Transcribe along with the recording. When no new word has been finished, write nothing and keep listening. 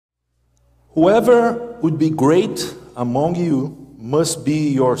Whoever would be great among you must be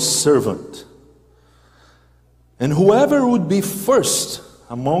your servant. And whoever would be first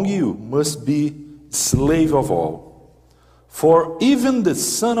among you must be slave of all. For even the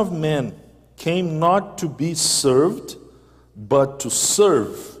Son of Man came not to be served, but to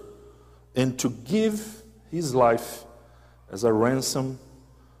serve, and to give his life as a ransom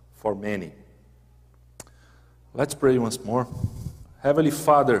for many. Let's pray once more. Heavenly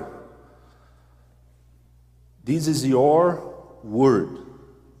Father, this is your word.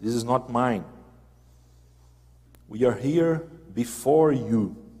 This is not mine. We are here before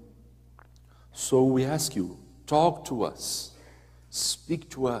you. So we ask you, talk to us, speak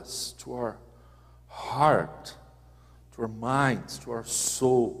to us, to our heart, to our minds, to our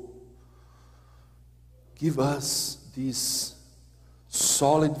soul. Give us this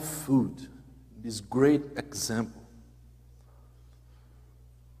solid food, this great example.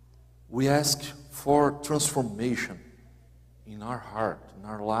 We ask for transformation in our heart, in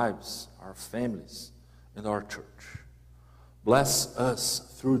our lives, our families, and our church. Bless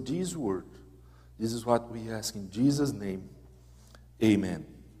us through this word. This is what we ask in Jesus' name. Amen.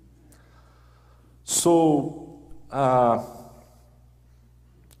 So,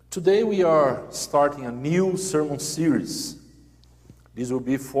 today we are starting a new sermon series. This will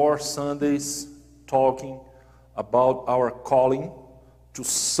be 4 Sundays talking about our calling to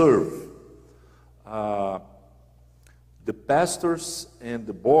serve. The pastors and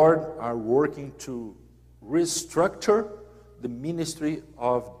the board are working to restructure the ministry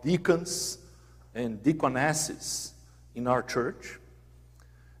of deacons and deaconesses in our church.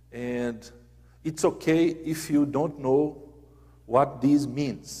 And it's okay if you don't know what this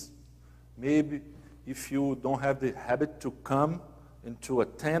means. Maybe if you don't have the habit to come and to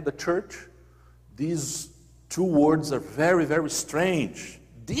attend the church, these 2 words are very, very strange.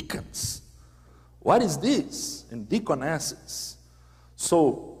 Deacons. What is this? And deaconesses.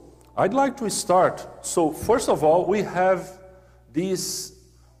 So, I'd like to start. So, first of all, we have this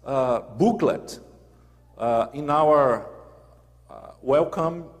booklet in our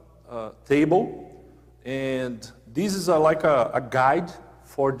welcome table. And this is like a guide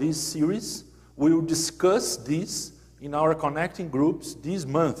for this series. We will discuss this in our connecting groups this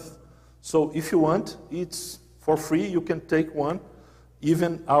month. So, if you want, it's for free. You can take one.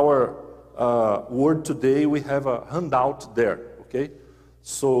 Even our word today, we have a handout there, okay?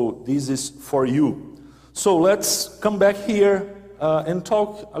 So this is for you. So let's come back here and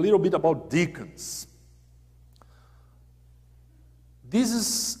talk a little bit about deacons. This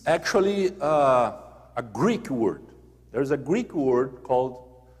is actually a Greek word. There's a Greek word called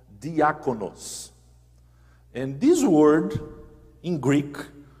diakonos. And this word in Greek,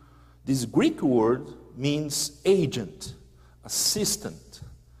 this Greek word means agent, assistant,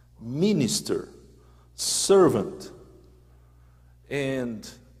 minister, servant. And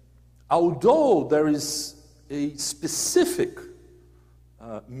although there is a specific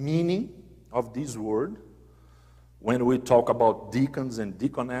meaning of this word when we talk about deacons and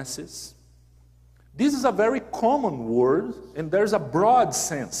deaconesses, this is a very common word, and there's a broad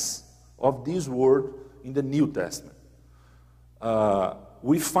sense of this word in the New Testament.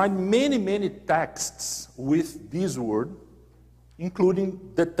 We find many, many texts with this word,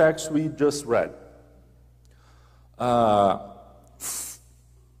 including the text we just read.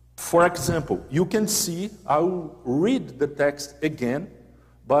 For example, you can see, I will read the text again,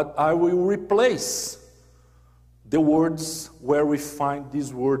 but I will replace the words where we find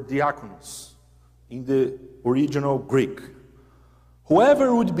this word diakonos in the original Greek.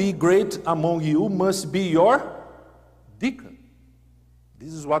 Whoever would be great among you must be your deacon.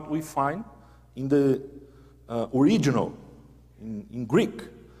 This is what we find in the original in Greek.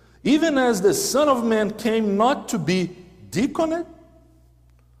 Even as the Son of Man came not to be deaconed,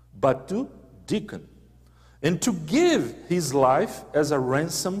 but to deacon, and to give his life as a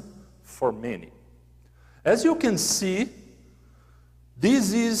ransom for many. As you can see,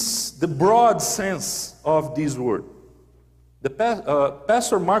 this is the broad sense of this word. The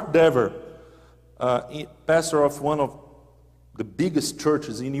Pastor Mark Dever, pastor of one of the biggest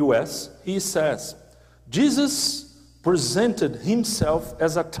churches in the U.S., he says, Jesus presented himself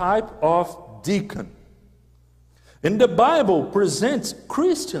as a type of deacon. And the Bible presents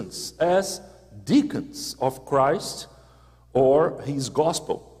Christians as deacons of Christ or his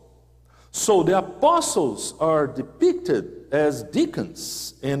gospel. So the apostles are depicted as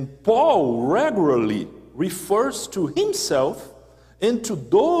deacons, and Paul regularly refers to himself and to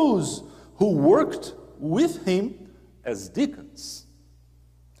those who worked with him as deacons.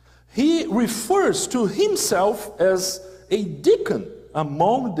 He refers to himself as a deacon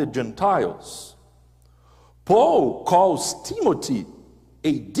among the Gentiles. Paul calls Timothy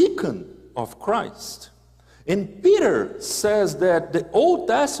a deacon of Christ. And Peter says that the Old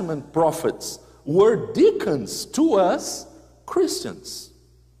Testament prophets were deacons to us Christians.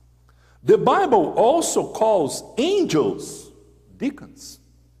 The Bible also calls angels deacons.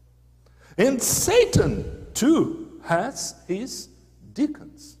 And Satan too has his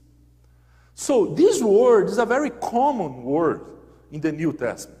deacons. So this word is a very common word in the New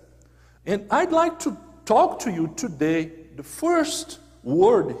Testament. And I'd like to talk to you today, the first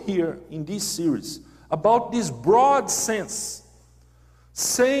word here in this series, about this broad sense,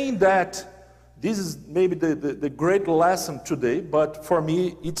 saying that this is maybe the great lesson today, but for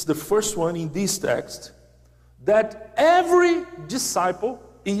me it's the first one in this text, that every disciple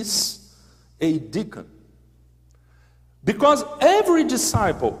is a deacon. Because every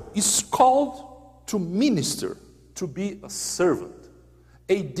disciple is called to minister, to be a servant.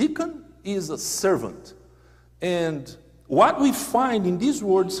 A deacon is a servant. And what we find in these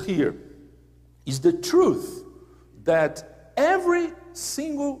words here is the truth that every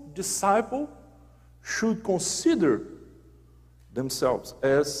single disciple should consider themselves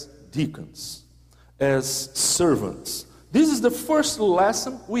as deacons, as servants. This is the first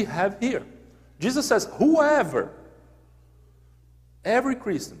lesson we have here. Jesus says, every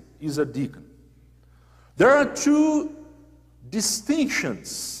Christian is a deacon. There are two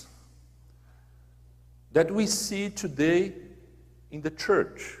distinctions that we see today in the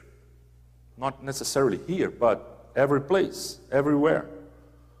church. Not necessarily here, but every place, everywhere.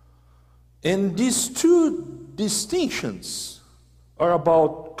 And these two distinctions are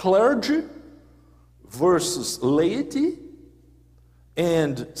about clergy versus laity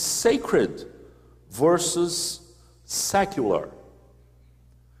and sacred versus secular.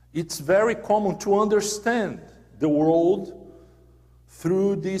 It's very common to understand the world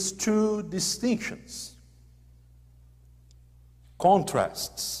through these two distinctions,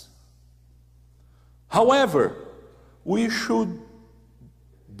 contrasts. However, we should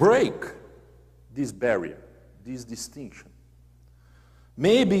break this barrier, this distinction.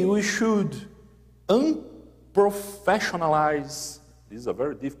 Maybe we should unprofessionalize, this is a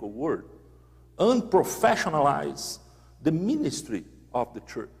very difficult word, unprofessionalize the ministry of the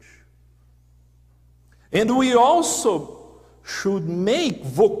church. And we also should make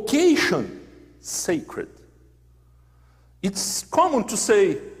vocation sacred. It's common to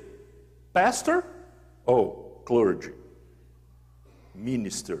say, pastor, clergy,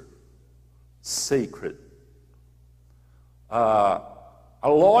 minister, sacred. A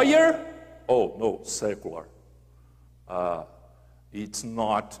lawyer, no, secular. It's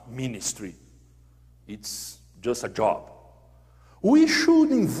not ministry. It's just a job. We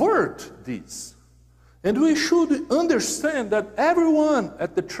should invert this. And we should understand that everyone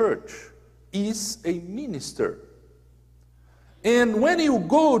at the church is a minister. And when you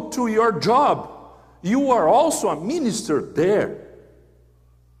go to your job, you are also a minister there.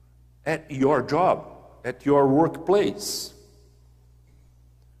 At your job, at your workplace.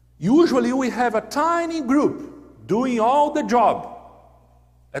 Usually we have a tiny group doing all the job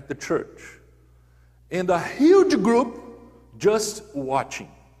at the church. And a huge group just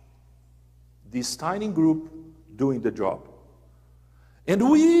watching. This tiny group doing the job. And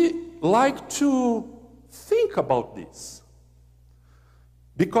we like to think about this.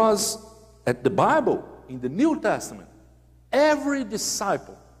 Because at the Bible, in the New Testament, every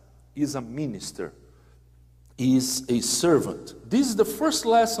disciple is a minister, is a servant. This is the first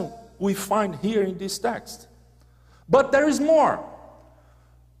lesson we find here in this text. But there is more.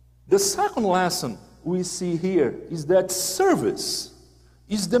 The second lesson we see here is that service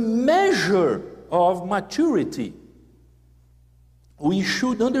is the measure of maturity. We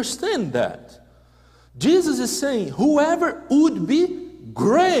should understand that. Jesus is saying, whoever would be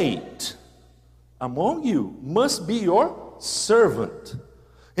great among you must be your servant.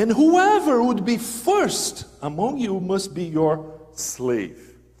 And whoever would be first among you must be your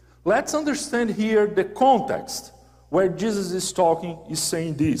slave. Let's understand here the context where Jesus is talking, is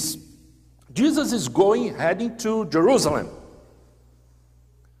saying this. Jesus is heading to Jerusalem.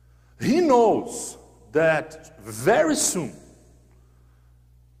 He knows that very soon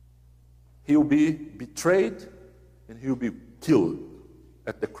he will be betrayed and he will be killed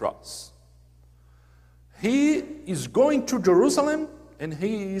at the cross. He is going to Jerusalem and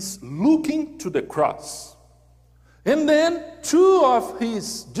he is looking to the cross. And then two of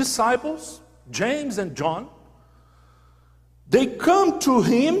his disciples, James and John, they come to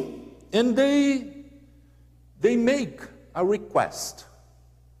him and they make a request.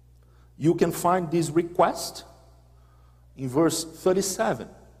 You can find this request in verse 37.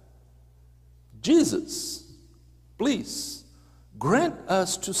 Jesus, please grant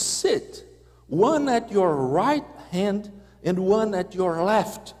us to sit, one at your right hand and one at your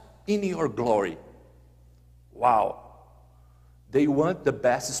left in your glory. Wow. They want the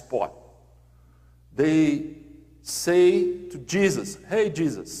best spot. They say to Jesus, hey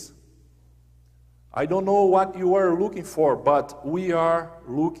Jesus, I don't know what you are looking for, but we are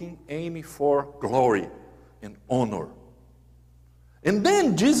aiming for glory and honor. And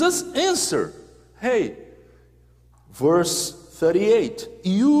then Jesus answered, hey, verse 38,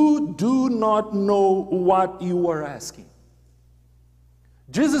 you do not know what you are asking.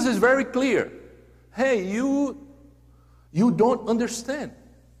 Jesus is very clear. Hey, you don't understand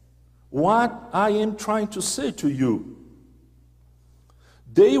what I am trying to say to you.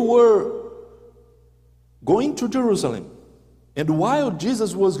 They were going to Jerusalem, and while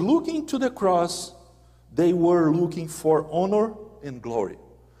Jesus was looking to the cross, they were looking for honor and glory.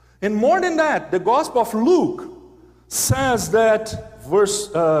 And more than that, the Gospel of Luke says that,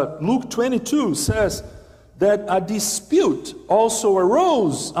 Luke 22 says that a dispute also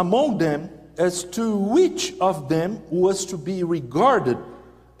arose among them as to which of them was to be regarded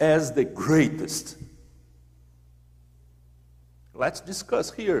as the greatest. Let's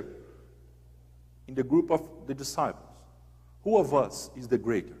discuss here in the group of the disciples. Who of us is the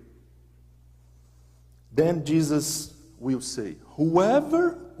greater? Then Jesus will say,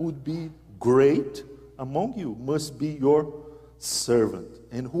 whoever would be great among you must be your servant,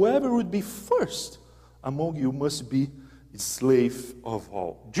 and whoever would be first among you must be a slave of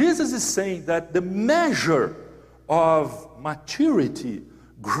all. Jesus is saying that the measure of maturity,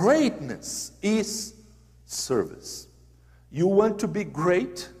 greatness, is service. You want to be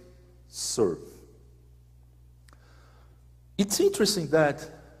great? Serve. It's interesting that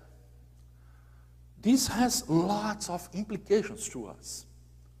this has lots of implications to us.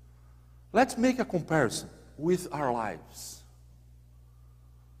 Let's make a comparison with our lives.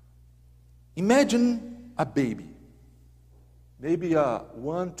 Imagine a baby, maybe a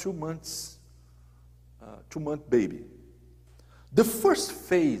 2 month baby. The first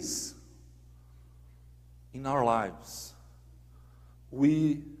phase in our lives,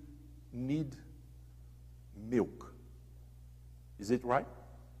 we need milk. Is it right?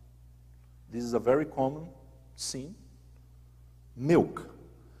 This is a very common scene. Milk.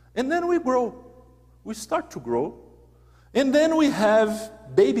 And then we grow. We start to grow. And then we have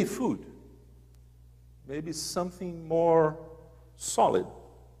baby food. Maybe something more solid.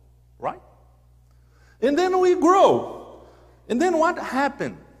 Right? And then we grow. And then what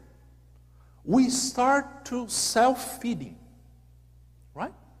happened? We start to self-feeding.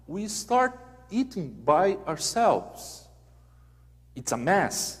 Right? We start eating by ourselves. It's a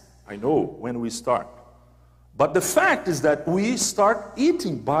mess, I know, when we start. But the fact is that we start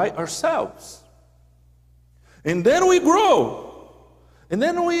eating by ourselves. And then we grow. And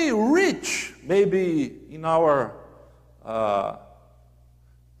then we reach, maybe in our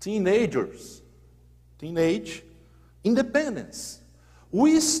teenage independence.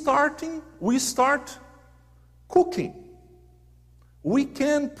 We start cooking. We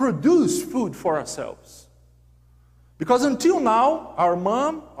can produce food for ourselves. Because until now, our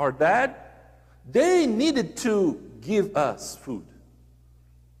mom, our dad, they needed to give us food.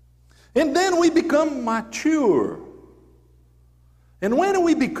 And then we become mature. And when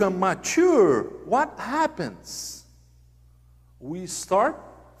we become mature, what happens? We start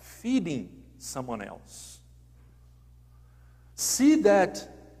feeding someone else. See that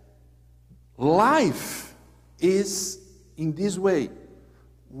life is in this way.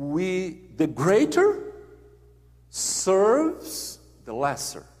 The greater serves the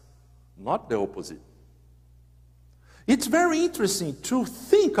lesser, not the opposite. It's very interesting to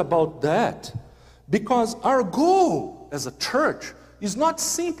think about that, because our goal as a church is not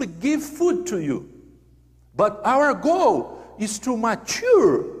simply give food to you, but our goal is to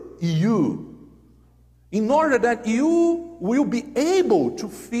mature you in order that you will be able to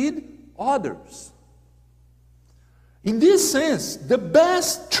feed others. In this sense, the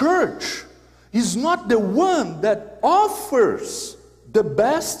best church is not the one that offers the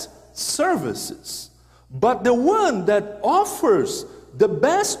best services, but the one that offers the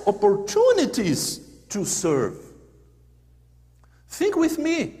best opportunities to serve. Think with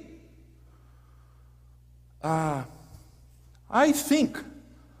me. I think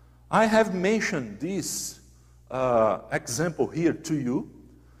I have mentioned this example here to you.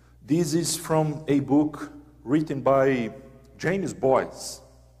 This is from a book written by James Boyce.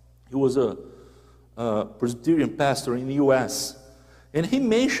 He was a Presbyterian pastor in the U.S. And he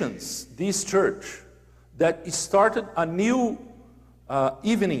mentions this church that started a new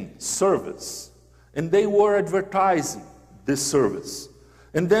evening service, and they were advertising this service.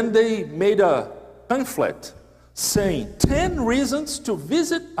 And then they made a pamphlet saying 10 reasons to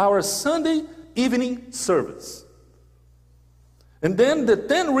visit our Sunday evening service. And then the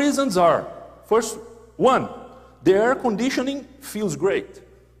 10 reasons are, first, 1, the air conditioning feels great.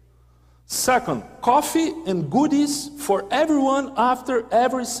 Second, coffee and goodies for everyone after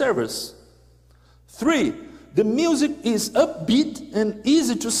every service. 3, the music is upbeat and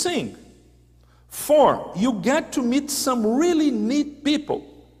easy to sing. 4, you get to meet some really neat people.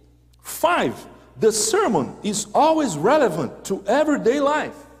 5, the sermon is always relevant to everyday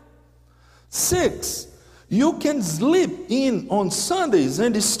life. 6, you can sleep in on Sundays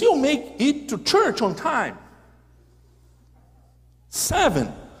and still make it to church on time.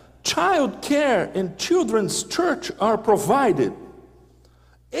 7, child care and children's church are provided.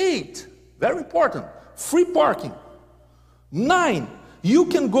 8, very important, free parking. 9, you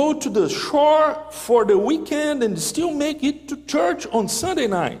can go to the shore for the weekend and still make it to church on Sunday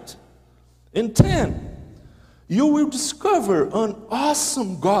night. And 10, you will discover an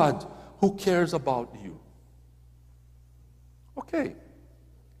awesome God who cares about you. Okay,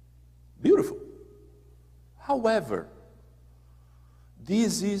 beautiful. However,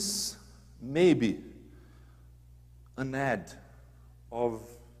 this is maybe an ad of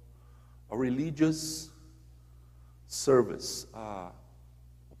a religious service,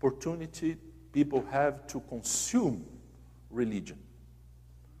 opportunity people have to consume religion.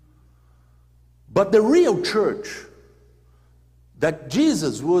 But the real church that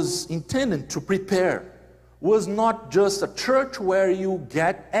Jesus was intended to prepare was not just a church where you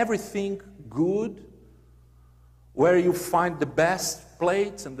get everything good, where you find the best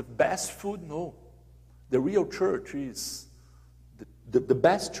plates and the best food. No. The real church is, the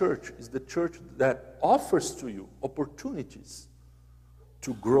best church is the church that offers to you opportunities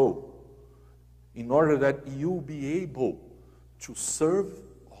to grow in order that you be able to serve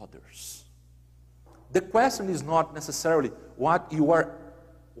others. The question is not necessarily what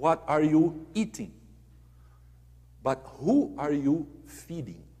are you eating, but who are you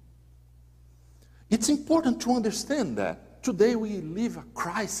feeding? It's important to understand that today we live a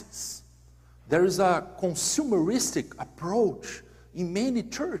crisis. There is a consumeristic approach in many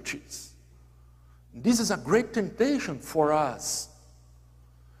churches. This is a great temptation for us.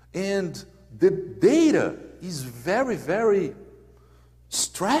 And the data is very, very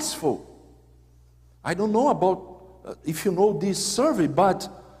stressful. I don't know about if you know this survey, but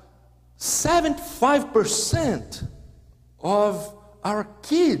 75% of our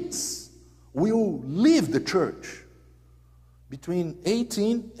kids will leave the church between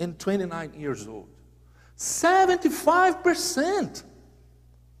 18 and 29 years old. 75%.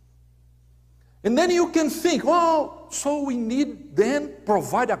 And then you can think, well, so we need then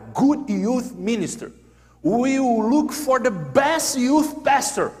provide a good youth minister. We will look for the best youth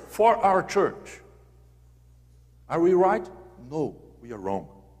pastor for our church. Are we right? No, we are wrong.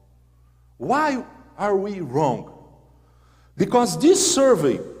 Why are we wrong? Because this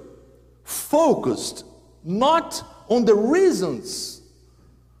survey focused not on the reasons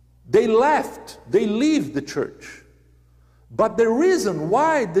they leave the church, but the reason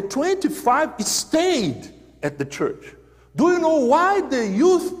why the 25 stayed at the church. Do you know why the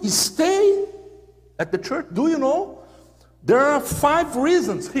youth stay at the church? Do you know? There are 5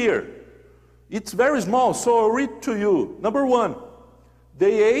 reasons here. It's very small, so I'll read to you. Number 1,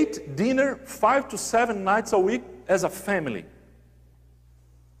 they ate dinner 5 to 7 nights a week as a family.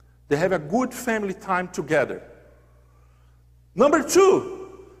 They have a good family time together. Number 2,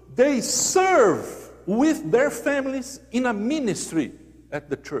 they serve with their families in a ministry at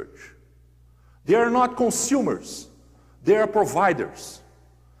the church. They are not consumers. They are providers.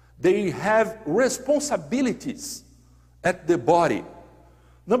 They have responsibilities at the body.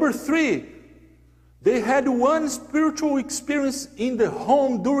 Number 3, they had one spiritual experience in the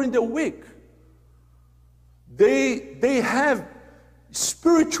home during the week. They have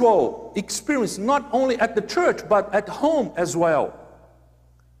spiritual experience not only at the church, but at home as well.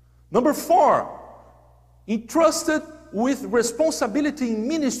 Number 4, entrusted with responsibility in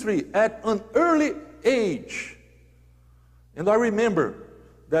ministry at an early age. And I remember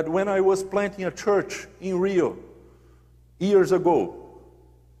that when I was planting a church in Rio years ago,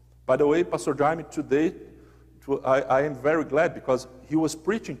 by the way, Pastor Jaime today, I am very glad because he was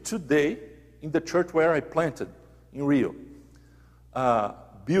preaching today in the church where I planted in Rio.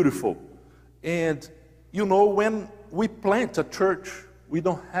 Beautiful. And you know, when we plant a church, we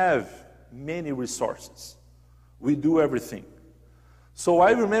don't have many resources. We do everything. So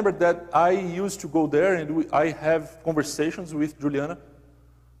I remember that I used to go there and I have conversations with Juliana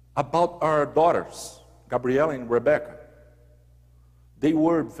about our daughters, Gabriela and Rebecca. They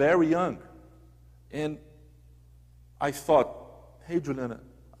were very young. And I thought, hey Juliana,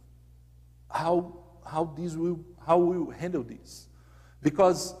 how will we handle this?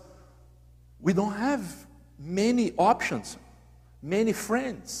 Because we don't have many options, many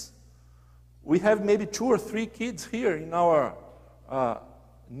friends. We have maybe 2 or 3 kids here in our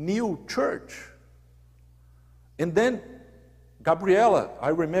new church. And then Gabriela, I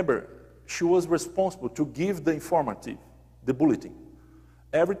remember, she was responsible to give the informative, the bulletin.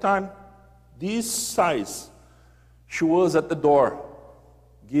 Every time this size, she was at the door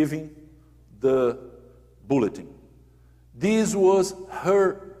giving the bulletin. This was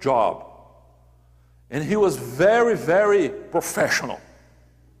her job. And he was very, very professional.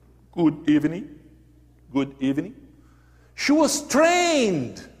 Good evening. Good evening. She was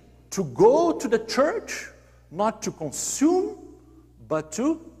trained to go to the church, not to consume, but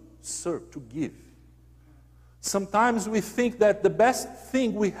to serve, to give. Sometimes we think that the best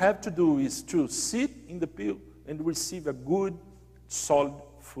thing we have to do is to sit in the pew and receive a good, solid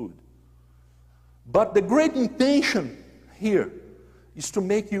food. But the great intention here is to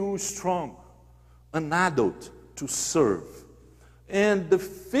make you strong, an adult to serve. And the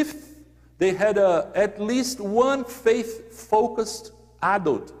 5th, they had at least one faith-focused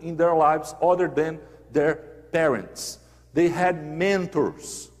adult in their lives other than their parents. They had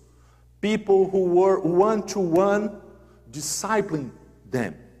mentors, people who were one-to-one discipling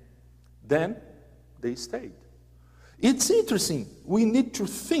them. Then they stayed. It's interesting. We need to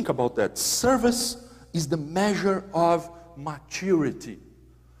think about that. Service is the measure of maturity.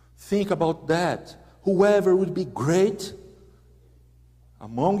 Think about that. Whoever would be great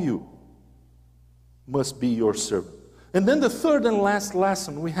among you must be your servant. And then the third and last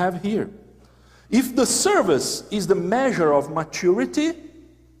lesson we have here. If the service is the measure of maturity,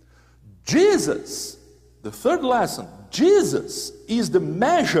 Jesus, the third lesson, Jesus is the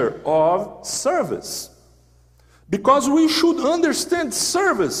measure of service. Because we should understand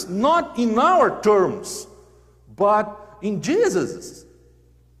service not in our terms, but in Jesus's.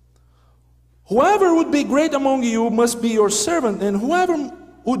 Whoever would be great among you must be your servant, and whoever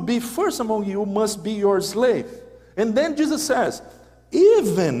would be first among you must be your slave. And then Jesus says,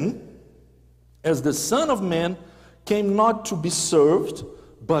 even as the Son of Man came not to be served,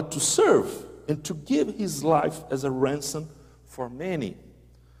 but to serve, and to give his life as a ransom for many.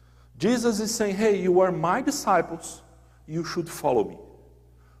 Jesus is saying, hey, you are my disciples, you should follow me.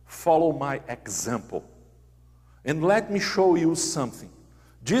 Follow my example. And let me show you something.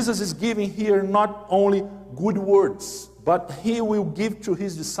 Jesus is giving here not only good words, but he will give to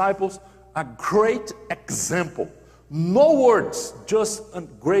his disciples a great example. No words, just a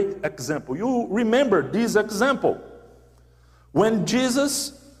great example. You remember this example. When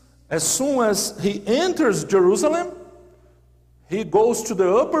Jesus, as soon as he enters Jerusalem, he goes to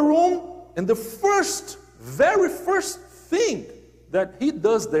the upper room, and the very first thing that he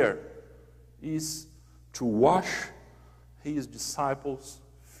does there is to wash his disciples'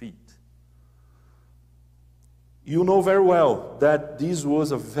 feet. You know very well that this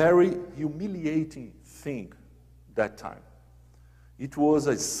was a very humiliating thing that time. It was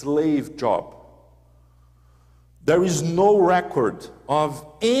a slave job. There is no record of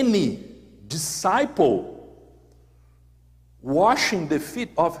any disciple washing the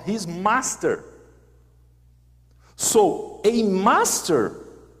feet of his master. So a master,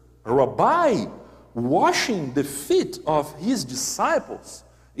 a rabbi, washing the feet of his disciples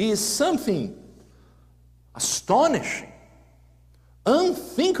is something astonishing,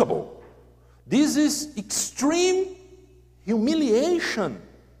 unthinkable. This is extreme humiliation.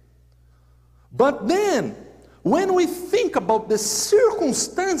 But then, when we think about the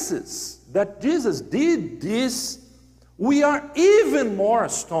circumstances that Jesus did this, we are even more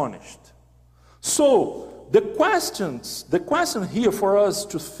astonished. So, the question here for us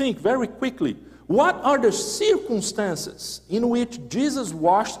to think very quickly, what are the circumstances in which Jesus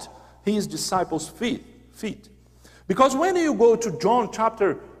washed his disciples' feet? Because when you go to John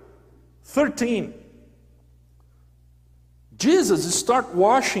chapter 13, Jesus starts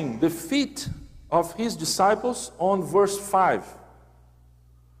washing the feet of his disciples on verse 5.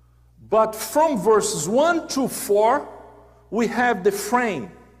 But from verses 1 to 4, we have the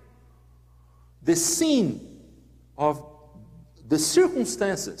frame, the scene of the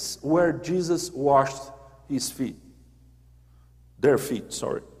circumstances where Jesus washed his feet. Their feet,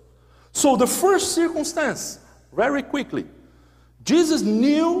 sorry. So the first circumstance, very quickly, Jesus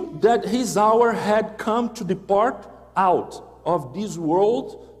knew that his hour had come to depart out of this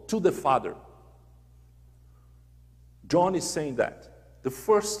world to the Father. John is saying that. The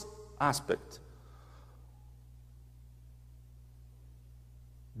first aspect.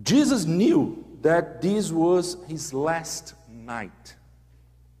 Jesus knew that this was his last night.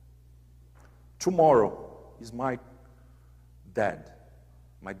 Tomorrow is my death.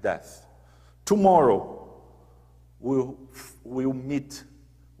 Tomorrow we'll meet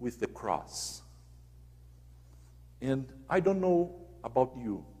with the cross. And I don't know about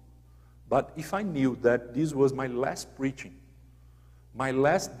you, but if I knew that this was my last preaching, my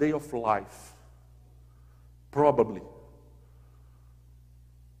last day of life, probably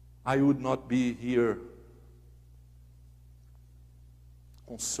I would not be here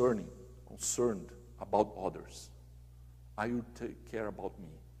concerned about others. I would take care about me.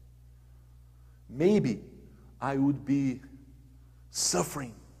 Maybe I would be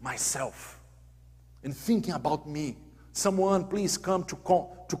suffering myself and thinking about me. Someone please come to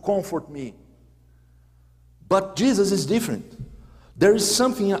comfort me. But Jesus is different. There is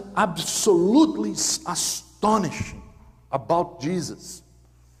something absolutely astonishing about Jesus.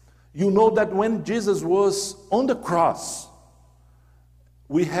 You know that when Jesus was on the cross,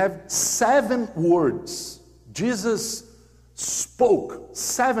 we have 7 words. Jesus spoke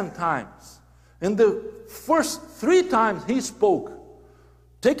 7 times. And the first 3 times he spoke,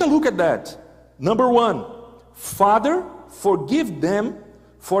 take a look at that. Number 1, Father, forgive them,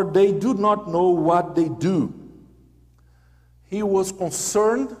 for they do not know what they do. He was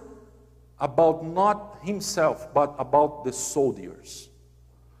concerned about not himself, but about the soldiers.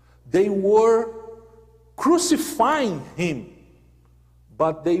 They were crucifying him,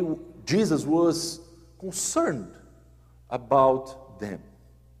 but Jesus was concerned about them.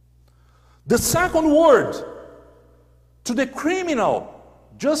 The second word, to the criminal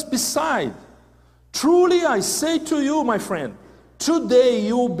just beside, truly I say to you, my friend, today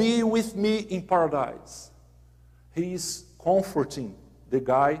you'll be with me in paradise. He is comforting the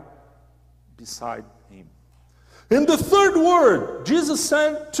guy beside him. And the third word, Jesus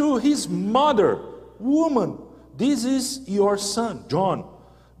said to his mother, woman, this is your son, John.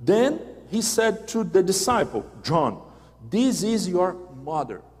 Then he said to the disciple, John, this is your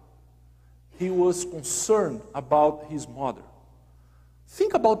mother. He was concerned about his mother.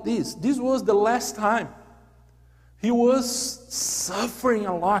 Think about this. This was the last time. He was suffering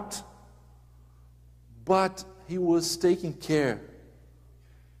a lot, but he was taking care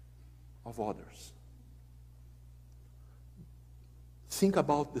of others. Think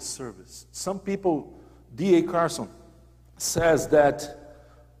about the service. Some people, D.A. Carson says that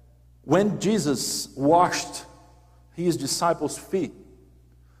when Jesus washed his disciples' feet,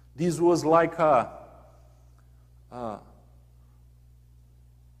 this was like a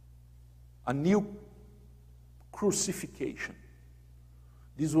new crucifixion.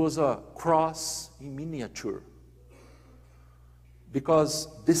 This was a cross in miniature. Because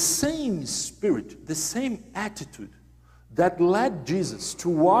the same spirit, the same attitude that led Jesus to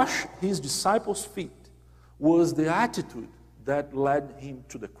wash his disciples' feet was the attitude that led him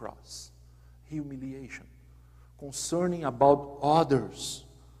to the cross. Humiliation, concerning about others.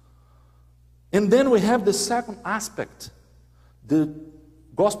 And then we have the second aspect. The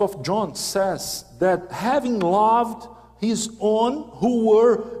Gospel of John says that having loved his own who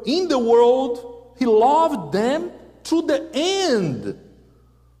were in the world, he loved them to the end.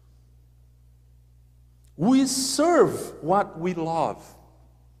 We serve what we love.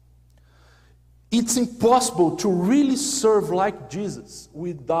 It's impossible to really serve like Jesus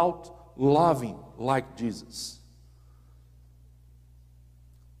without loving like Jesus.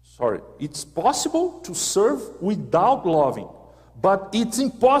 It's possible to serve without loving, but it's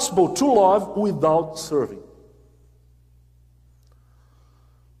impossible to love without serving.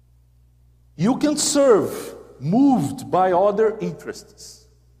 You can serve moved by other interests.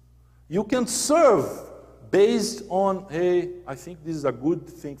 You can serve based on, hey, I think this is a good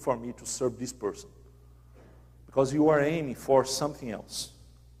thing for me to serve this person, because you are aiming for something else.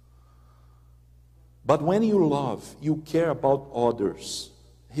 But when you love, you care about others.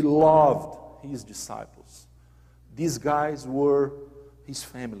 He loved his disciples. These guys were his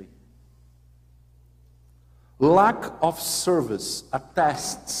family. Lack of service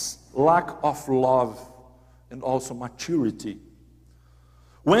attests lack of love and also maturity.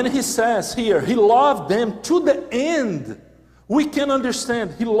 When he says here, he loved them to the end, we can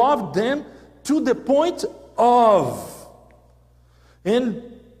understand he loved them to the point of. And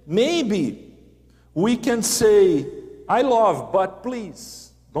maybe we can say, I love, but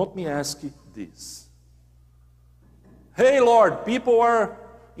please, don't me ask this. Hey Lord, people are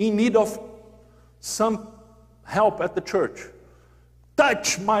in need of some help at the church.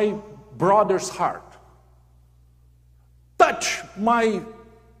 Touch my brother's heart. Touch my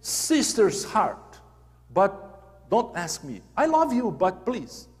sister's heart. But don't ask me. I love you, but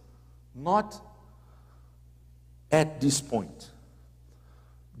please, not at this point.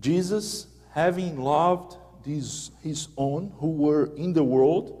 Jesus, having loved his own who were in the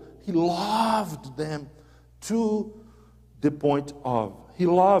world, he loved them to the point of, he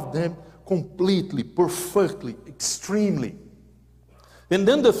loved them completely, perfectly, extremely. And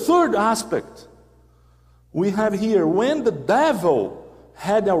then the third aspect we have here, when the devil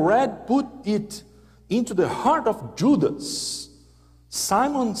had already put it into the heart of Judas,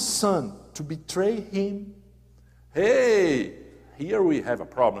 Simon's son, to betray him. Hey, here we have a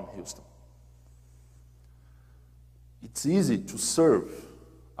problem, Houston. It's easy to serve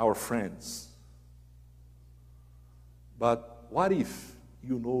our friends. But what if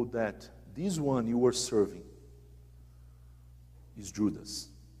you know that this one you were serving is Judas?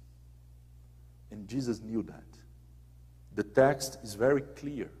 And Jesus knew that. The text is very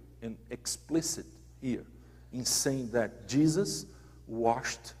clear and explicit here in saying that Jesus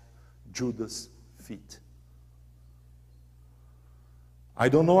washed Judas' feet. I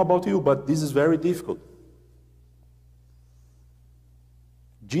don't know about you, but this is very difficult.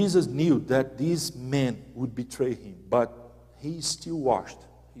 Jesus knew that this man would betray him, but he still washed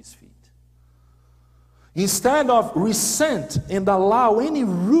his feet. Instead of resent and allow any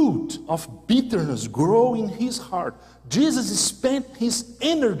root of bitterness grow in his heart, Jesus spent his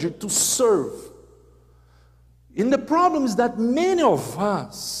energy to serve. And the problem is that many of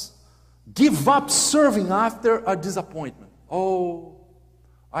us give up serving after a disappointment. Oh,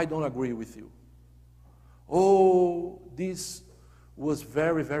 I don't agree with you. Oh, this was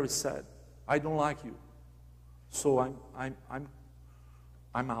very, very sad. I don't like you. So I'm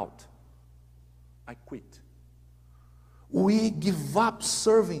out. I quit. We give up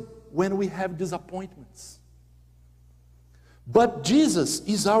serving when we have disappointments. But Jesus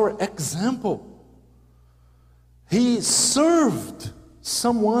is our example. He served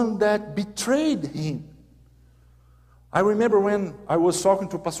someone that betrayed him. I remember when I was talking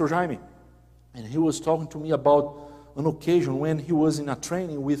to Pastor Jaime, and he was talking to me about an occasion when he was in a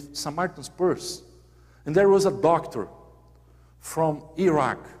training with Samaritan's Purse. And there was a doctor from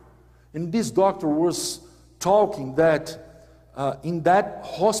Iraq. And this doctor was talking that in that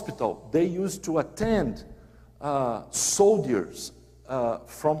hospital, they used to attend soldiers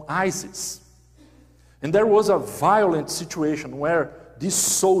from ISIS. And there was a violent situation where this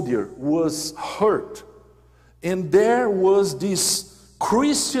soldier was hurt. And there was this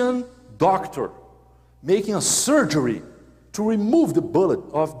Christian doctor making a surgery to remove the bullet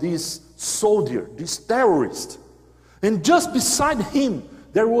of this soldier, this terrorist. And just beside him,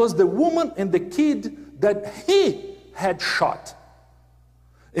 there was the woman and the kid that he had shot.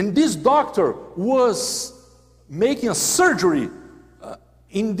 And this doctor was making a surgery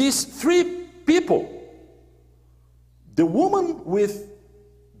in these three people. The woman with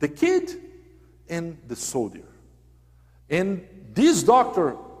the kid and the soldier. And this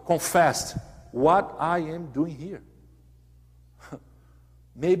doctor confessed, what I am doing here.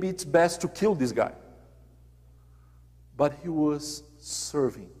 Maybe it's best to kill this guy. But he was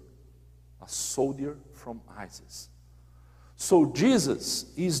serving a soldier from ISIS. So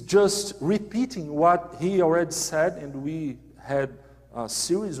Jesus is just repeating what he already said, and we had a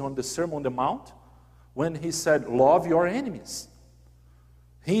series on the Sermon on the Mount, when he said, love your enemies.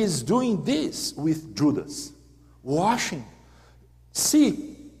 He is doing this with Judas, washing.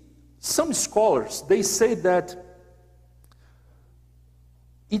 See, some scholars, they say that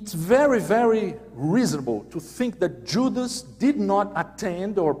it's very, very reasonable to think that Judas did not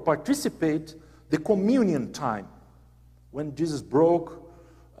attend or participate the communion time when Jesus broke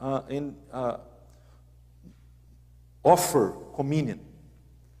and offered communion.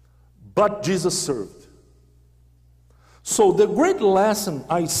 But Jesus served. So the great lesson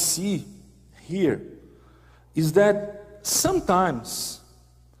I see here is that sometimes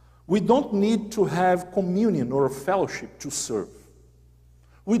we don't need to have communion or fellowship to serve.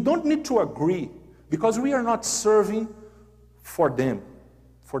 We don't need to agree, because we are not serving for them,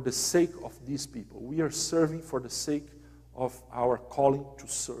 for the sake of these people. We are serving for the sake of our calling to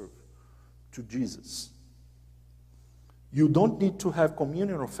serve to Jesus. You don't need to have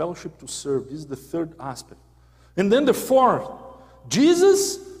communion or fellowship to serve. This is the third aspect. And then the fourth,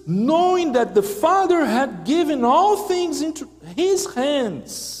 Jesus, knowing that the Father had given all things into his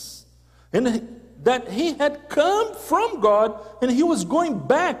hands, and that he had come from God, and he was going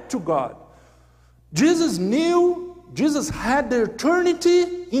back to God. Jesus knew, Jesus had the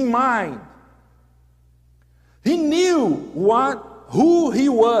eternity in mind. He knew who he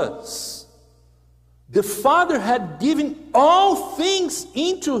was. The Father had given all things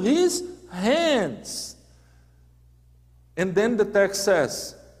into his hands. And then the text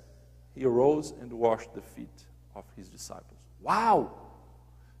says, he arose and washed the feet of his disciples. Wow!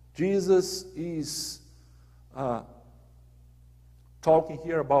 Jesus is talking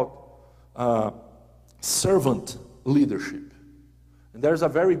here about servant leadership. And there's a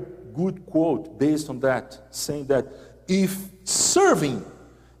very good quote based on that, saying that if serving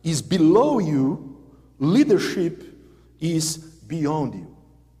is below you, leadership is beyond you.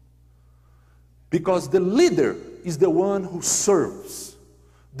 Because the leader is the one who serves.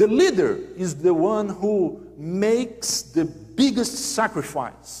 The leader is the one who makes the biggest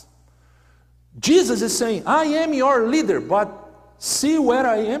sacrifice. Jesus is saying, I am your leader, but see where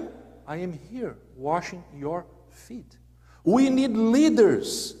I am? I am here, washing your feet. We need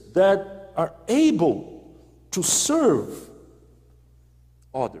leaders that are able to serve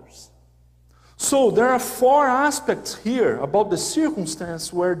others. So there are 4 aspects here about the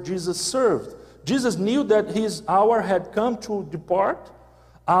circumstance where Jesus served. Jesus knew that his hour had come to depart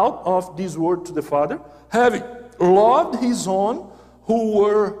out of this world to the Father. Having loved his own who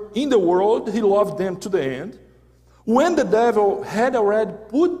were in the world, he loved them to the end. When the devil had already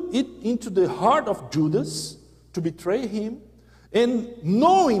put it into the heart of Judas to betray him, and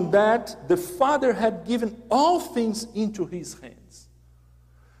knowing that the Father had given all things into his hands.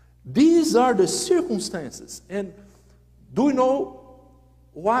 These are the circumstances. And do you know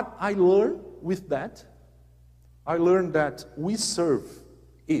what I learned with that? I learned that we serve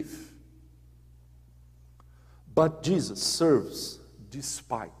if. But Jesus serves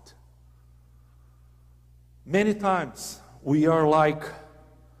despite. Many times we are like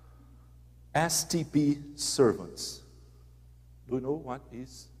STP servants. Do you know what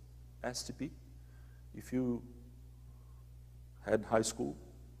is STP? If you had high school,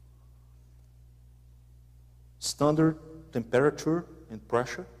 standard temperature and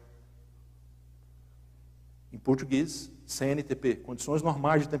pressure. Em português, CNTP, condições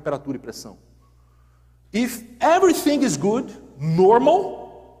normais de temperatura e pressão. If everything is good,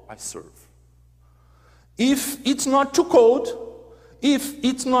 normal, I serve. If it's not too cold, if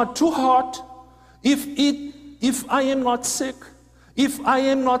it's not too hot, if I am not sick, if I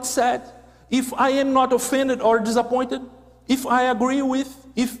am not sad, if I am not offended or disappointed, if I agree with,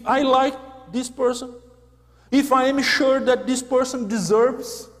 if I like this person, if I am sure that this person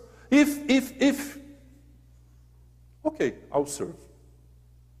deserves, if, okay, I'll serve.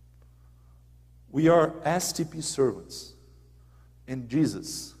 We are STP servants, and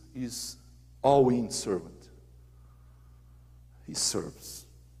Jesus is all-in servant. He serves,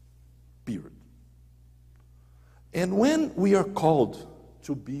 period. And when we are called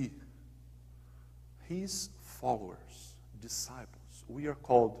to be his followers, disciples, we are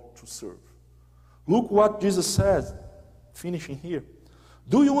called to serve. Look what Jesus says, finishing here.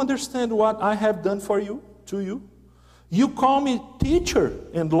 Do you understand what I have done for you, to you? You call me teacher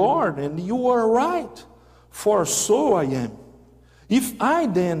and Lord, and you are right, for so I am. If I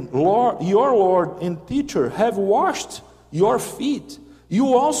then, Lord, your Lord and teacher, have washed your feet,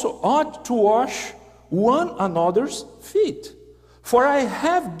 you also ought to wash one another's feet. For I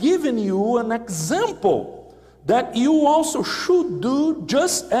have given you an example that you also should do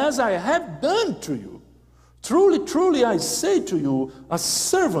just as I have done to you. Truly, truly, I say to you, a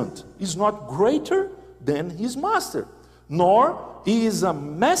servant is not greater than his master, nor is a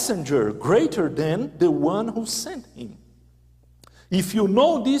messenger greater than the one who sent him. If you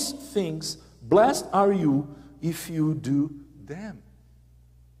know these things, blessed are you if you do them.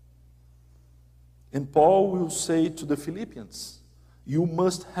 And Paul will say to the Philippians, you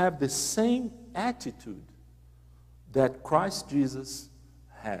must have the same attitude that Christ Jesus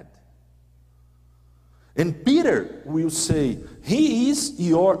had. And Peter will say, he is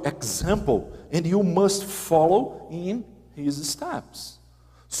your example, and you must follow in his steps.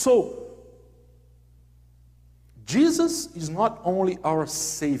 So, Jesus is not only our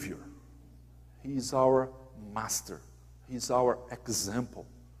Savior, he is our Master, he is our example.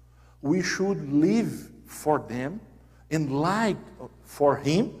 We should live for them and like for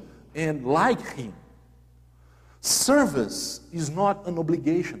him and like him. Service is not an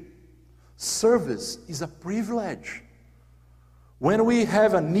obligation. Service is a privilege. When we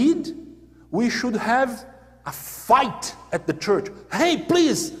have a need, we should have a fight at the church. Hey,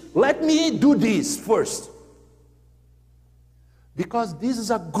 please, let me do this first. Because this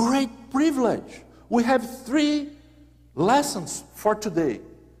is a great privilege. We have 3 lessons for today.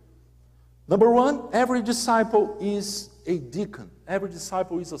 Number 1, every disciple is a deacon. Every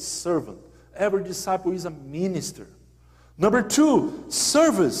disciple is a servant. Every disciple is a minister. Number 2,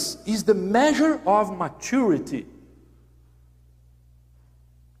 service is the measure of maturity.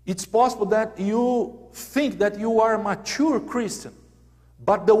 It's possible that you think that you are a mature Christian,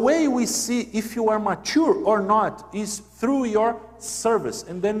 but the way we see if you are mature or not is through your service,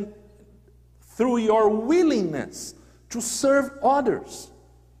 and then through your willingness to serve others.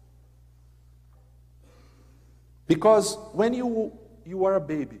 Because when you are a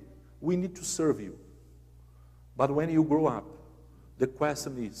baby, we need to serve you. But when you grow up, the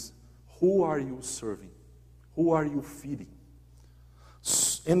question is, who are you serving? Who are you feeding?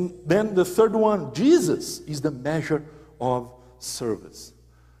 And then the third one, Jesus is the measure of service.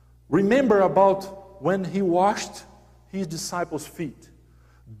 Remember about when he washed his disciples' feet.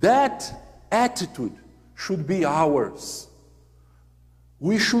 That attitude should be ours.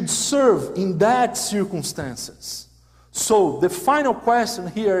 We should serve in that circumstances. So the final question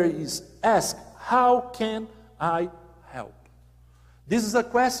here is ask, how can I help? This is a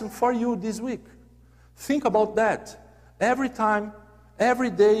question for you this week. Think about that. Every time, every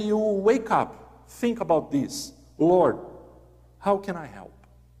day you wake up, think about this. Lord, how can I help?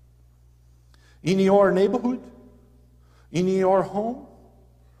 In your neighborhood, in your home,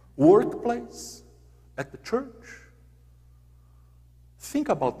 workplace, at the church. Think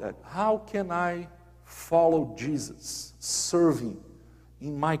about that. How can I follow Jesus, serving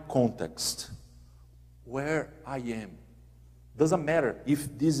in my context, where I am? Doesn't matter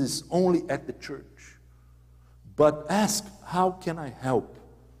if this is only at the church, but ask, how can I help?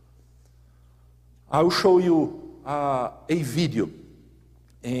 I will show you a video,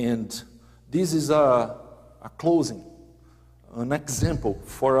 and this is a closing, an example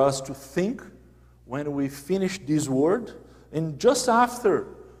for us to think when we finish this word. And just after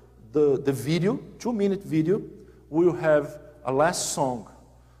the video, 2-minute video, we'll have a last song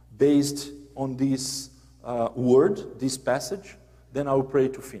based on this word, this passage. Then I will pray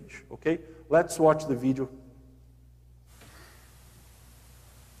to finish, okay? Let's watch the video.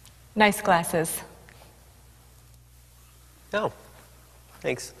 Nice glasses. No,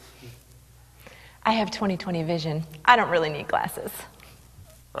 thanks. I have 20/20 vision. I don't really need glasses.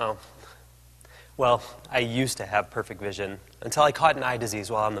 Oh. Well, I used to have perfect vision until I caught an eye disease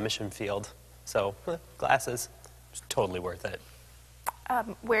while on the mission field. So, glasses, it's totally worth it.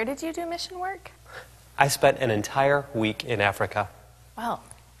 Where did you do mission work? I spent an entire week in Africa. Well,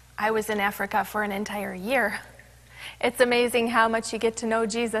 I was in Africa for an entire year. It's amazing how much you get to know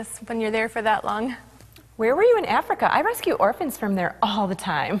Jesus when you're there for that long. Where were you in Africa? I rescue orphans from there all the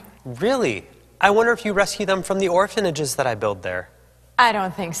time. Really? I wonder if you rescue them from the orphanages that I build there. I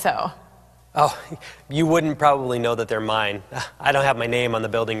don't think so. Oh, you wouldn't probably know that they're mine. I don't have my name on the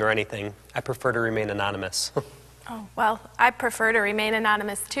building or anything. I prefer to remain anonymous. Oh, well, I prefer to remain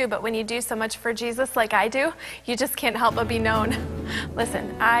anonymous too, but when you do so much for Jesus like I do, you just can't help but be known.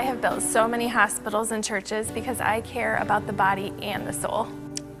 Listen, I have built so many hospitals and churches because I care about the body and the soul.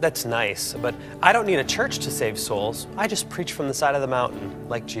 That's nice, but I don't need a church to save souls. I just preach from the side of the mountain,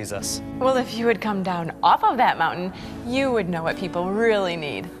 like Jesus. Well, if you would come down off of that mountain, you would know what people really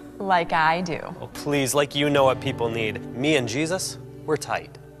need, like I do. Oh, please, like you know what people need. Me and Jesus, we're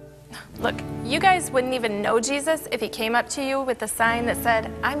tight. Look, you guys wouldn't even know Jesus if he came up to you with a sign that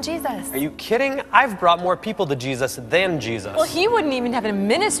said, "I'm Jesus." Are you kidding? I've brought more people to Jesus than Jesus. Well, he wouldn't even have a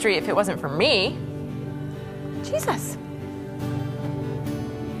ministry if it wasn't for me. Jesus.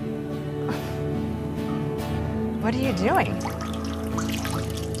 What are you doing?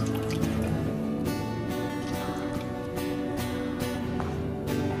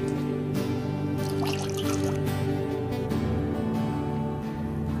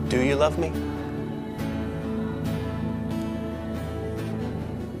 Do you love me?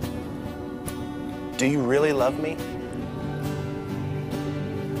 Do you really love me?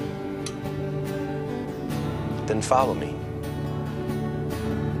 Then follow me.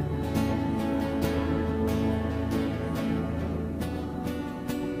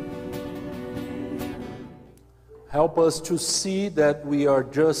 Help us to see that we are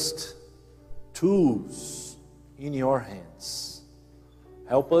just tools in your hands.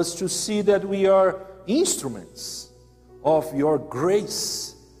 Help us to see that we are instruments of your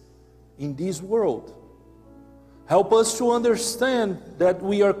grace in this world. Help us to understand that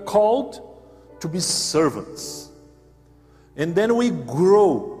we are called to be servants. And then we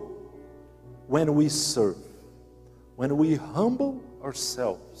grow when we serve, when we humble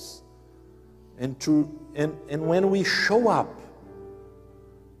ourselves, and when we show up,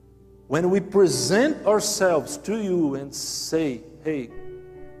 when we present ourselves to you and say, "Hey,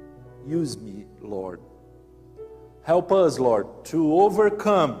 use me, Lord." Help us, Lord, to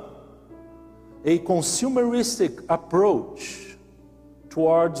overcome a consumeristic approach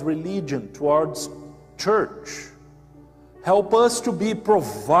towards religion, towards church. Help us to be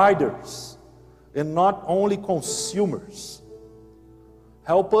providers and not only consumers.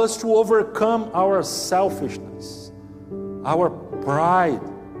 Help us to overcome our selfishness, our pride.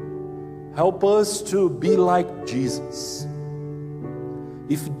 Help us to be like Jesus.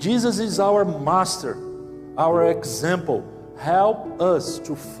 If Jesus is our master, our example, help us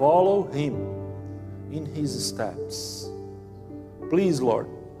to follow him in his steps. Please, Lord,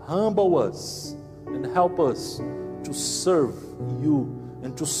 humble us and help us to serve you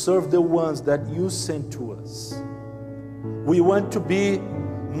and to serve the ones that you sent to us. We want to be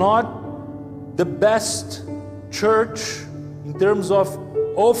not the best church in terms of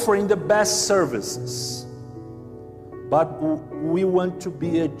offering the best services, but we want to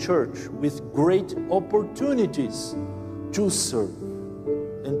be a church with great opportunities to serve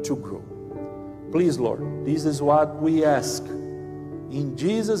and to grow. Please, Lord, this is what we ask. In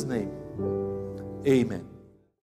Jesus' name, amen.